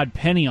Rashad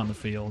Penny on the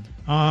field.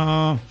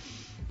 I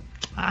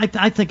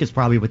think it's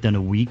probably within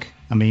a week.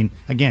 I mean,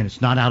 again, it's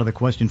not out of the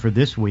question for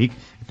this week.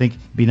 I think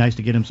it'd be nice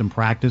to get him some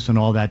practice and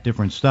all that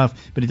different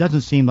stuff, but it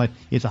doesn't seem like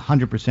it's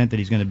 100% that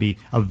he's going to be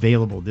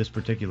available this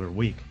particular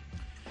week.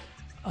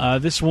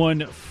 This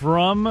one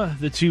from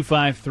the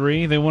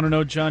 253. They want to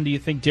know, John, do you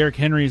think Derrick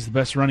Henry is the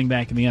best running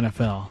back in the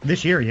NFL?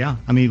 This year, yeah.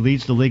 I mean, he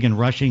leads the league in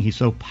rushing. He's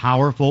so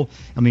powerful.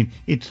 I mean,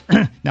 it's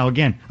now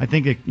again, I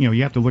think that,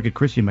 you have to look at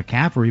Christian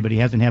McCaffrey, but he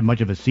hasn't had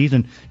much of a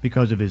season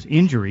because of his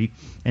injury,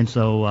 and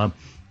so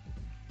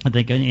I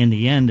think in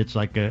the end, it's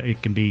like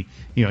it can be,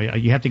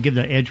 you have to give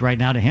the edge right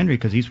now to Henry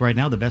because he's right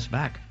now the best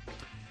back.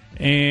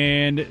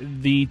 And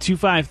the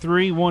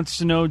 253 wants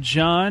to know,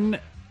 John,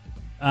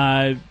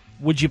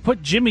 would you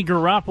put Jimmy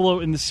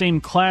Garoppolo in the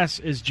same class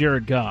as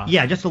Jared Goff?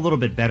 Yeah, just a little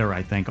bit better,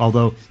 I think,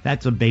 although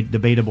that's a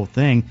debatable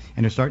thing,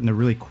 and they're starting to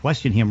really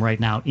question him right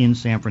now in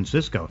San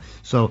Francisco.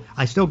 So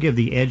I still give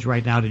the edge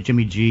right now to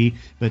Jimmy G,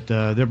 but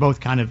they're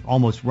both kind of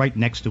almost right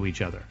next to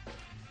each other.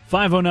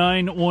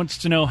 509 wants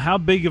to know how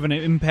big of an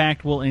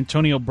impact will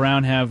Antonio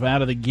Brown have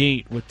out of the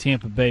gate with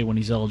Tampa Bay when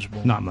he's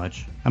eligible? Not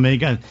much. I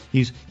mean,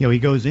 he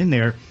goes in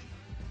there,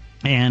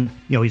 and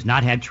he's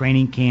not had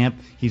training camp.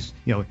 He's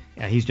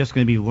just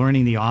going to be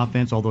learning the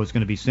offense, although it's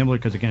going to be similar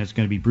because again it's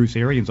going to be Bruce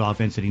Arians'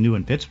 offense that he knew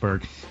in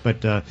Pittsburgh.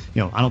 But I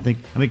don't think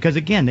because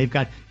again they've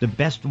got the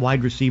best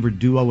wide receiver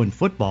duo in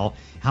football.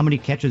 How many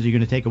catches are you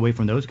going to take away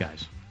from those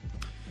guys?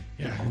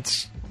 Yeah,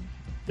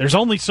 there's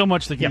only so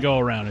much that can go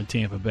around in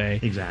Tampa Bay.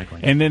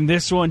 Exactly. And then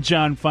this one,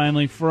 John,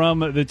 finally from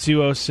the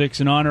 206,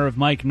 in honor of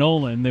Mike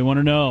Nolan, they want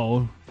to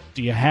know,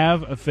 do you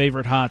have a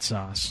favorite hot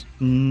sauce?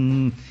 I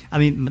mean,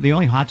 the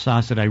only hot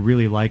sauce that I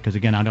really like, because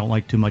again, I don't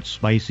like too much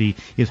spicy,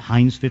 is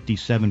Heinz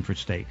 57 for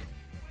steak.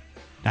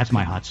 That's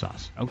my hot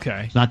sauce.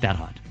 Okay. It's not that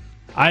hot.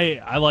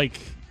 I like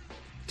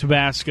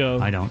Tabasco.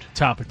 I don't.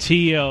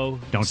 Tapatio.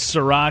 Don't.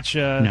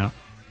 Sriracha. No.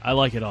 I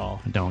like it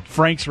all. I don't.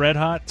 Frank's Red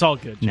Hot. It's all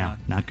good, John.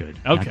 No, not good.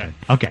 Okay.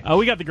 Not good. Okay.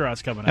 We got the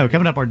garage coming up.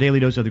 Coming up, our Daily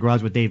Dose of the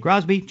Garage with Dave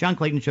Grosby. John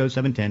Clayton Show,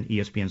 710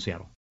 ESPN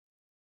Seattle.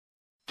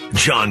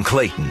 John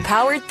Clayton.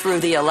 Powered through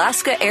the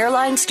Alaska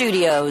Airlines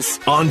Studios.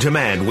 On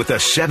demand with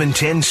the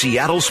 710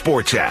 Seattle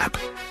Sports app.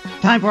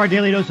 Time for our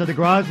Daily Dose of the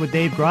Garage with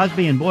Dave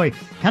Grosby. And boy,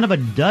 kind of a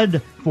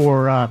dud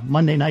for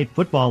Monday Night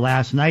Football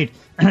last night.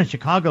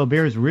 Chicago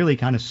Bears really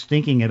kind of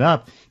stinking it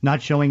up,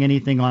 not showing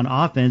anything on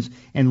offense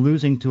and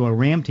losing to a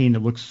Ram team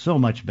that looks so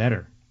much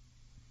better.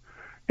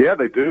 Yeah,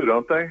 they do,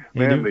 don't they?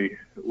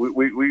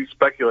 We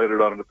speculated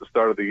on it at the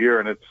start of the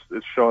year, and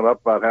it's shown up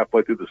about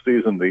halfway through the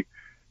season.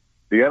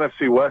 The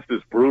NFC West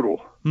is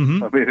brutal.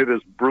 Mm-hmm. I mean, it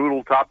is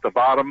brutal top to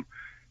bottom.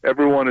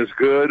 everyone is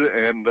good,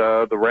 and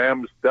the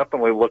Rams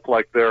definitely look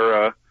like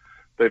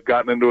they've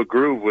gotten into a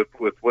groove with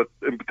what,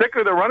 in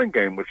particular, their running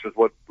game, which is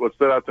what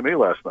stood out to me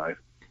last night.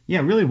 Yeah,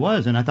 it really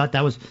was, and I thought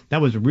that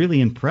was really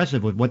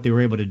impressive with what they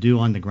were able to do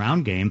on the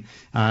ground game.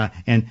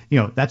 And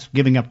that's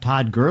giving up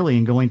Todd Gurley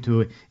and going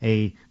to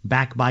a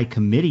back by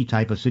committee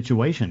type of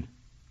situation,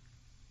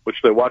 which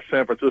they watched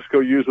San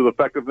Francisco use with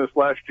effectiveness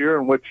last year,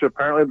 and which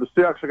apparently the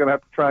Seahawks are going to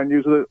have to try and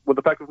use it with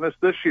effectiveness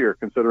this year,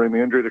 considering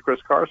the injury to Chris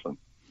Carson.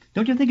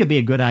 Don't you think it'd be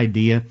a good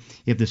idea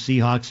if the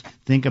Seahawks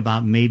think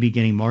about maybe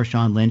getting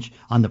Marshawn Lynch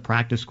on the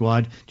practice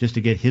squad just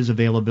to get his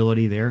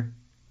availability there?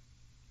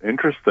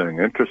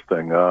 Interesting.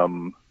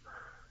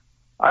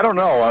 I don't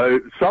know.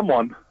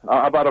 Someone,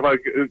 how about if I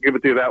give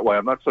it to you that way?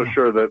 I'm not so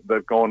sure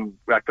that going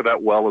back to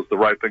that well is the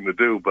right thing to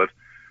do, but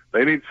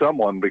they need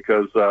someone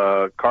because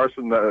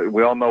Carson,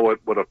 we all know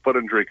what a foot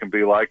injury can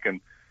be like,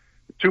 and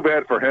too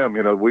bad for him.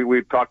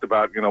 We talked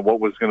about, what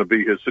was going to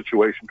be his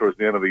situation towards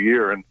the end of the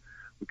year, and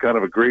we kind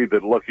of agreed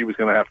that, look, he was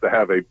going to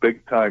have a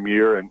big-time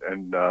year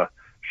and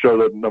show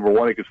that, number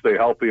one, he could stay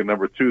healthy, and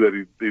number two,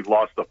 that he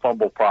lost the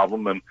fumble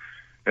problem, and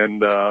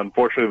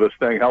unfortunately the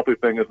staying healthy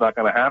thing is not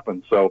going to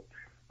happen. So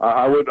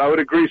I would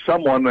agree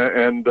someone,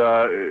 and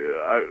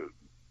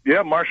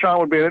Marshawn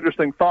would be an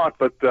interesting thought,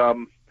 but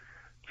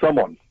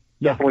someone.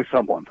 Yeah. Definitely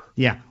someone.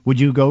 Yeah.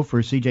 Would you go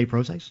for C.J.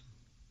 Prosise?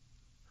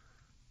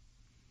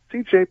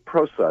 C.J.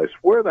 Prosise,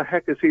 where the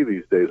heck is he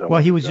these days?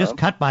 Well, he was just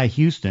cut by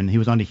Houston. He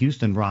was on the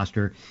Houston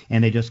roster,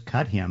 and they just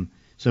cut him.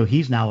 So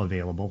he's now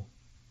available.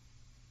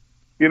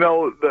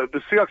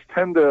 The Seahawks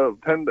tend to,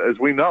 as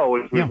we know,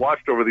 as we've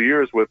watched over the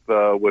years with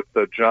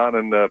John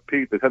and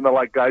Pete, they tend to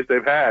like guys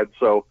they've had.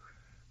 So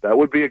that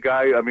would be a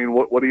guy. I mean,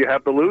 what do you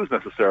have to lose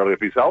necessarily if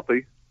he's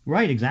healthy?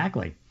 Right,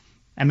 exactly.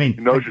 I mean,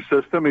 he knows your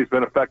system. He's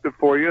been effective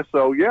for you.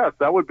 So, yes,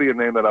 that would be a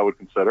name that I would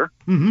consider.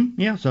 Mm-hmm.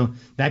 Yeah, so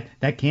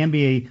that can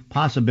be a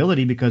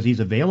possibility because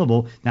he's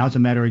available. Now it's a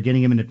matter of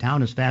getting him into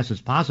town as fast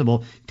as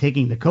possible,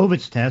 taking the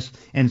COVID test,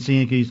 and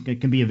seeing if he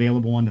can be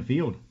available on the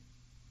field.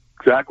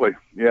 Exactly.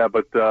 Yeah,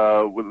 but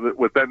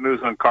with that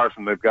news on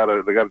Carson, they've got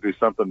to do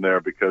something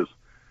there because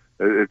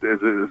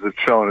it's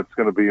shown it's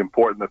going to be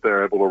important that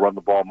they're able to run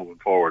the ball moving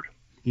forward.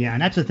 Yeah,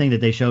 and that's the thing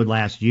that they showed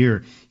last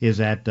year is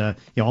that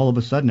all of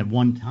a sudden at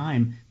one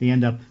time they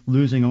end up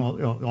losing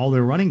all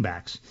their running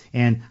backs.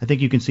 And I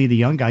think you can see the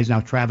young guys now.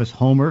 Travis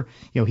Homer,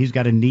 he's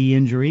got a knee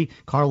injury.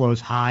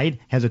 Carlos Hyde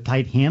has a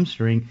tight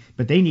hamstring,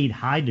 but they need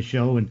Hyde to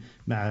show, and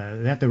they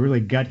have to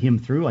really gut him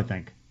through, I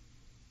think.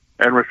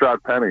 And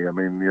Rashad Penny. I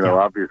mean,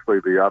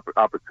 obviously the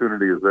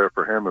opportunity is there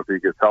for him if he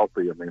gets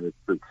healthy. I mean,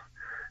 it's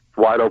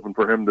wide open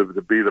for him to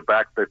be the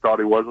back they thought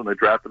he was when they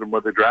drafted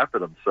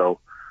him.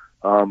 So.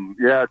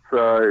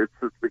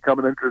 It's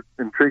become an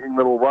intriguing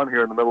little run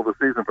here in the middle of the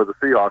season for the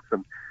Seahawks.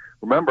 And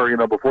remember,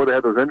 before they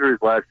had those injuries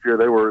last year,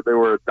 they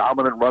were a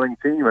dominant running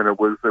team, and it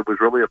was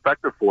really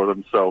effective for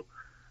them. So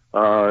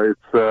it's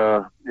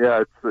going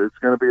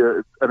to be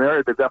an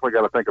area they definitely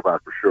got to think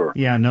about for sure.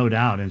 Yeah, no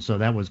doubt. And so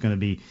that was going to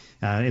be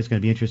it's going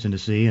to be interesting to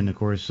see. And of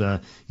course,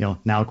 now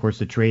of course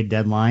the trade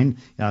deadline.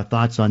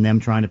 Thoughts on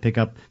them trying to pick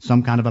up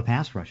some kind of a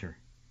pass rusher?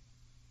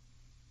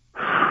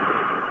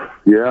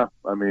 Yeah,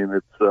 I mean,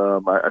 it's.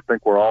 I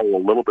think we're all a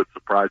little bit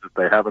surprised that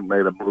they haven't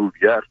made a move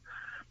yet.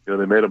 They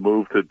made a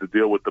move to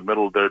deal with the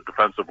middle of their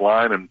defensive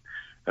line,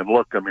 and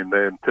look, I mean,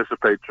 they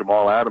anticipate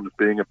Jamal Adams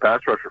being a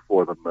pass rusher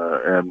for them,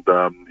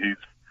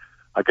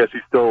 I guess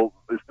he's still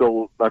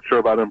not sure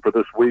about him for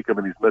this week. I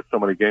mean, he's missed so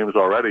many games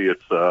already.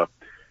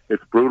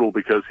 It's brutal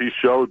because he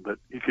showed that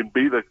he can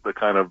be the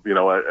kind of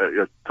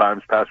at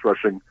times pass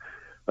rushing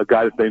a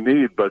guy that they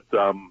need, but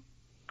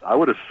I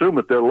would assume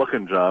that they're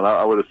looking, John.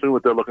 I would assume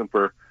that they're looking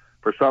for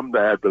some to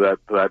add to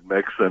that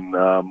mix, and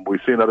we've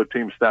seen other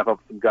teams snap up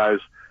some guys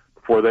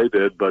before they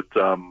did. But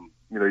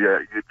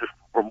you just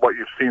from what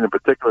you've seen in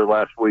particular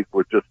last week,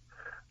 with just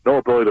no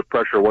ability to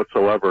pressure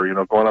whatsoever,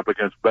 going up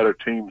against better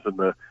teams in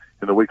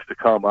the weeks to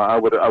come, I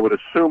would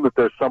assume that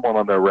there's someone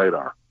on their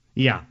radar.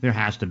 Yeah, there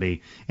has to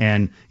be.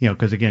 And,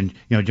 because again,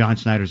 John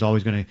Snyder's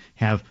always going to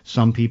have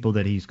some people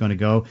that he's going to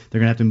go. They're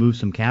going to have to move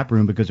some cap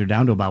room because they're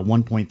down to about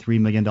 $1.3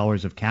 million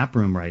of cap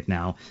room right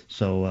now.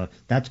 So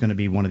that's going to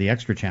be one of the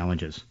extra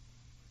challenges.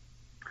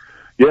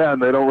 Yeah,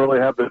 and they don't really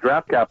have the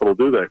draft capital,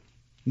 do they?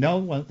 No,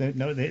 well,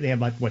 they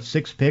have like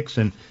 6 picks,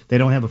 and they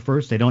don't have a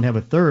first, they don't have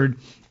a third.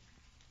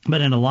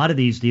 But in a lot of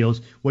these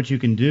deals, what you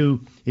can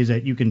do is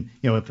that you can,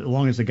 as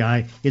long as the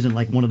guy isn't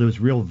like one of those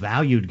real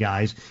valued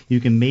guys,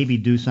 you can maybe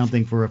do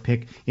something for a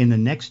pick in the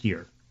next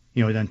year,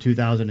 in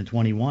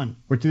 2021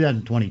 or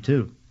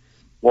 2022.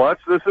 Well,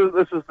 this is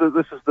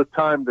the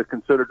time to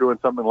consider doing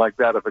something like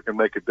that if it can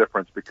make a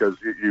difference, because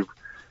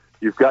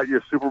you've got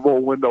your Super Bowl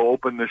window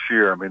open this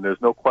year. I mean,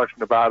 there's no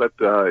question about it.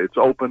 It's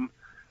open.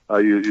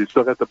 You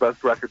still got the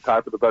best record,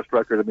 tied for the best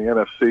record in the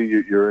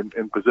NFC. You're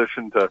in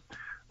position to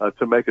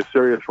make a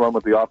serious run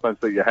with the offense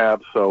that you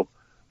have. So,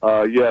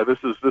 this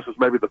is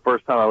maybe the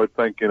first time I would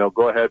think,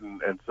 go ahead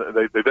and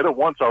they did it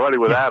once already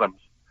with Adams.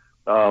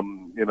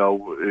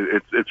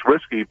 It's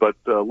risky, but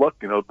look,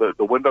 the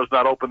window's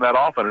not open that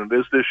often, and it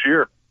is this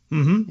year.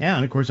 Mm-hmm. Yeah,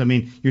 and of course, I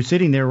mean, you're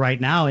sitting there right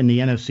now in the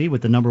NFC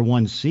with the number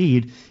 1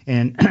 seed,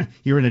 and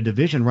you're in a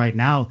division right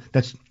now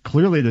that's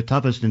clearly the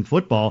toughest in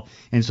football,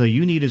 and so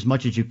you need as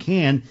much as you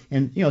can.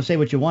 And say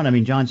what you want. I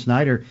mean, John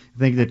Snyder, I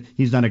think that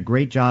he's done a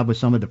great job with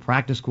some of the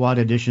practice squad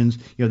additions.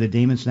 The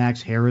Damon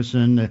Snacks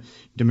Harrison,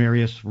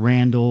 Demarius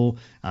Randall,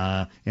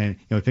 and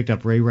he picked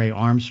up Ray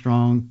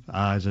Armstrong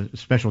as a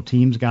special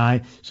teams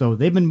guy. So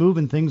they've been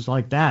moving things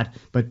like that,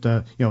 but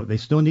they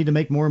still need to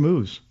make more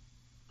moves.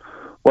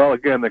 Well,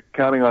 again, they're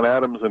counting on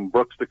Adams and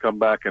Brooks to come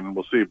back, and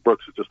we'll see if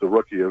Brooks is just a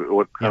rookie,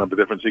 what kind of a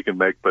difference he can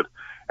make. But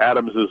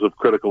Adams is of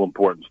critical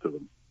importance to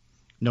them.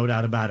 No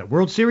doubt about it.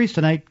 World Series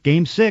tonight,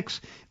 Game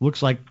 6.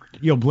 Looks like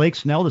Blake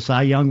Snell, the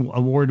Cy Young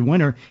Award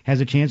winner,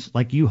 has a chance,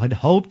 like you had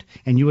hoped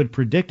and you had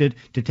predicted,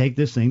 to take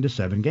this thing to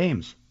 7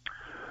 games.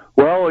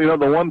 Well,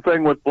 the one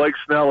thing with Blake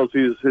Snell is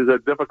he's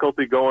had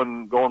difficulty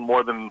going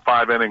more than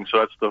 5 innings. So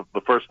that's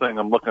the first thing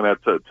I'm looking at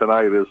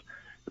tonight is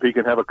if he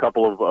can have a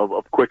couple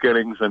of quick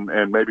innings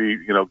and maybe,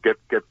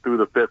 get through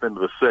the 5th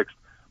into the 6th,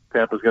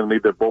 Tampa's going to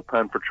need their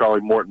bullpen for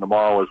Charlie Morton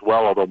tomorrow as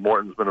well, although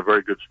Morton's been a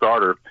very good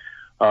starter.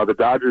 The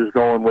Dodgers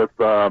going with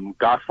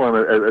Gosselin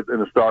in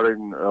the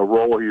starting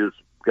role. He's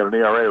got an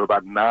ERA of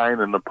about 9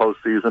 in the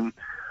postseason.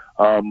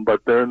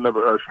 But they're in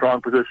a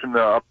strong position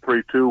up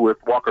 3-2 with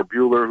Walker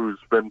Buehler, who's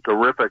been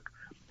terrific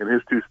in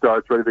his 2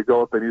 starts, ready to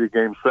go if they need a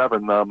Game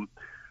 7.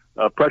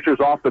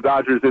 Pressure's off the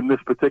Dodgers in this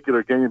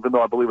particular game, even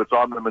though I believe it's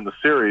on them in the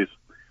series.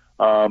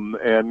 And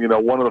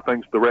one of the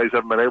things the Rays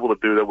haven't been able to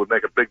do that would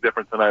make a big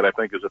difference tonight, I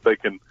think, is if they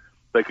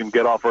can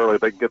get off early,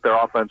 if they can get their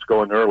offense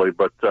going early.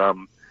 But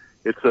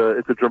it's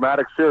a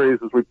dramatic series,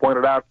 as we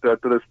pointed out to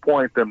this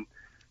point, and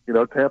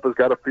Tampa's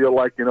got to feel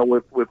like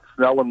with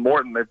Snell and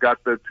Morton, they've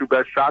got the 2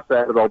 best shots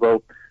at it.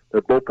 Although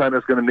the bullpen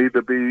is going to need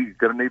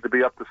to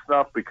be up to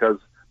snuff because,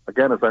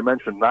 again, as I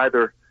mentioned,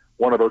 neither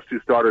one of those 2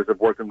 starters have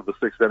worked into the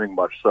 6th inning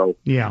much. So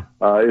yeah,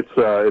 it's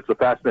a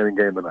fascinating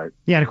game tonight.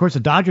 Yeah, and of course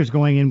the Dodgers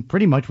going in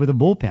pretty much with a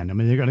bullpen. I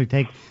mean, they're going to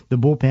take the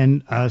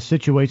bullpen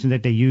situation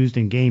that they used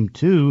in Game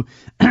 2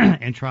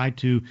 and try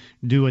to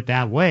do it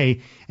that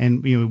way.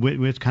 And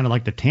it's kind of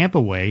like the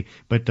Tampa way.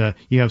 But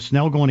you have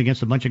Snell going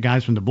against a bunch of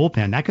guys from the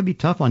bullpen. That could be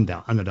tough on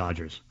the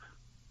Dodgers.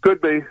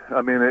 Could be.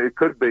 I mean, it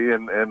could be,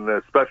 and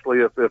especially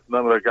if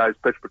none of their guys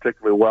pitch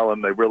particularly well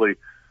and they really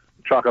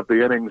chalk up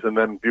the innings, and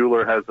then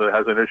Buehler has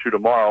an issue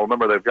tomorrow.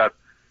 Remember, they've got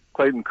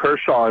Clayton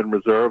Kershaw in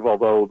reserve,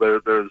 although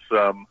there's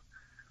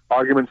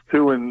arguments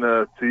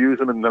to use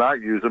him and to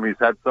not use him. He's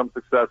had some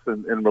success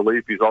in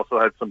relief. He's also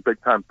had some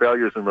big-time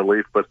failures in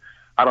relief, but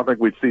I don't think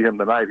we'd see him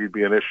tonight. He'd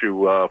be an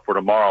issue for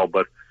tomorrow.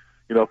 But,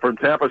 from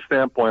Tampa's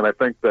standpoint, I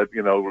think that,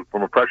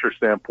 from a pressure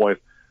standpoint,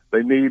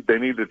 they need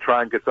to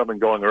try and get something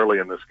going early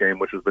in this game,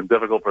 which has been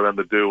difficult for them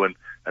to do, and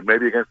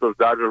maybe against those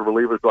Dodger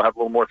relievers they'll have a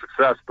little more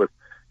success, but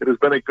it has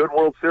been a good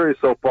World Series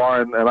so far,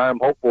 and I am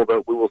hopeful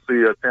that we will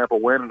see Tampa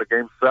win in a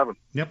Game 7.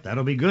 Yep,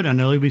 that'll be good. I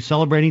know you'll be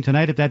celebrating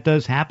tonight if that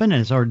does happen, and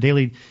it's our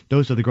daily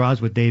dose of the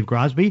Gros with Dave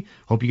Grosby.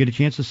 Hope you get a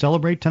chance to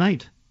celebrate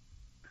tonight.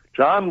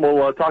 John,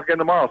 we'll talk again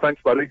tomorrow.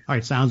 Thanks, buddy. All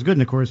right, sounds good.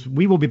 And, of course,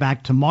 we will be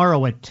back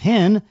tomorrow at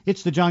 10.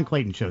 It's the John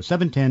Clayton Show,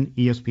 710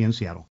 ESPN Seattle.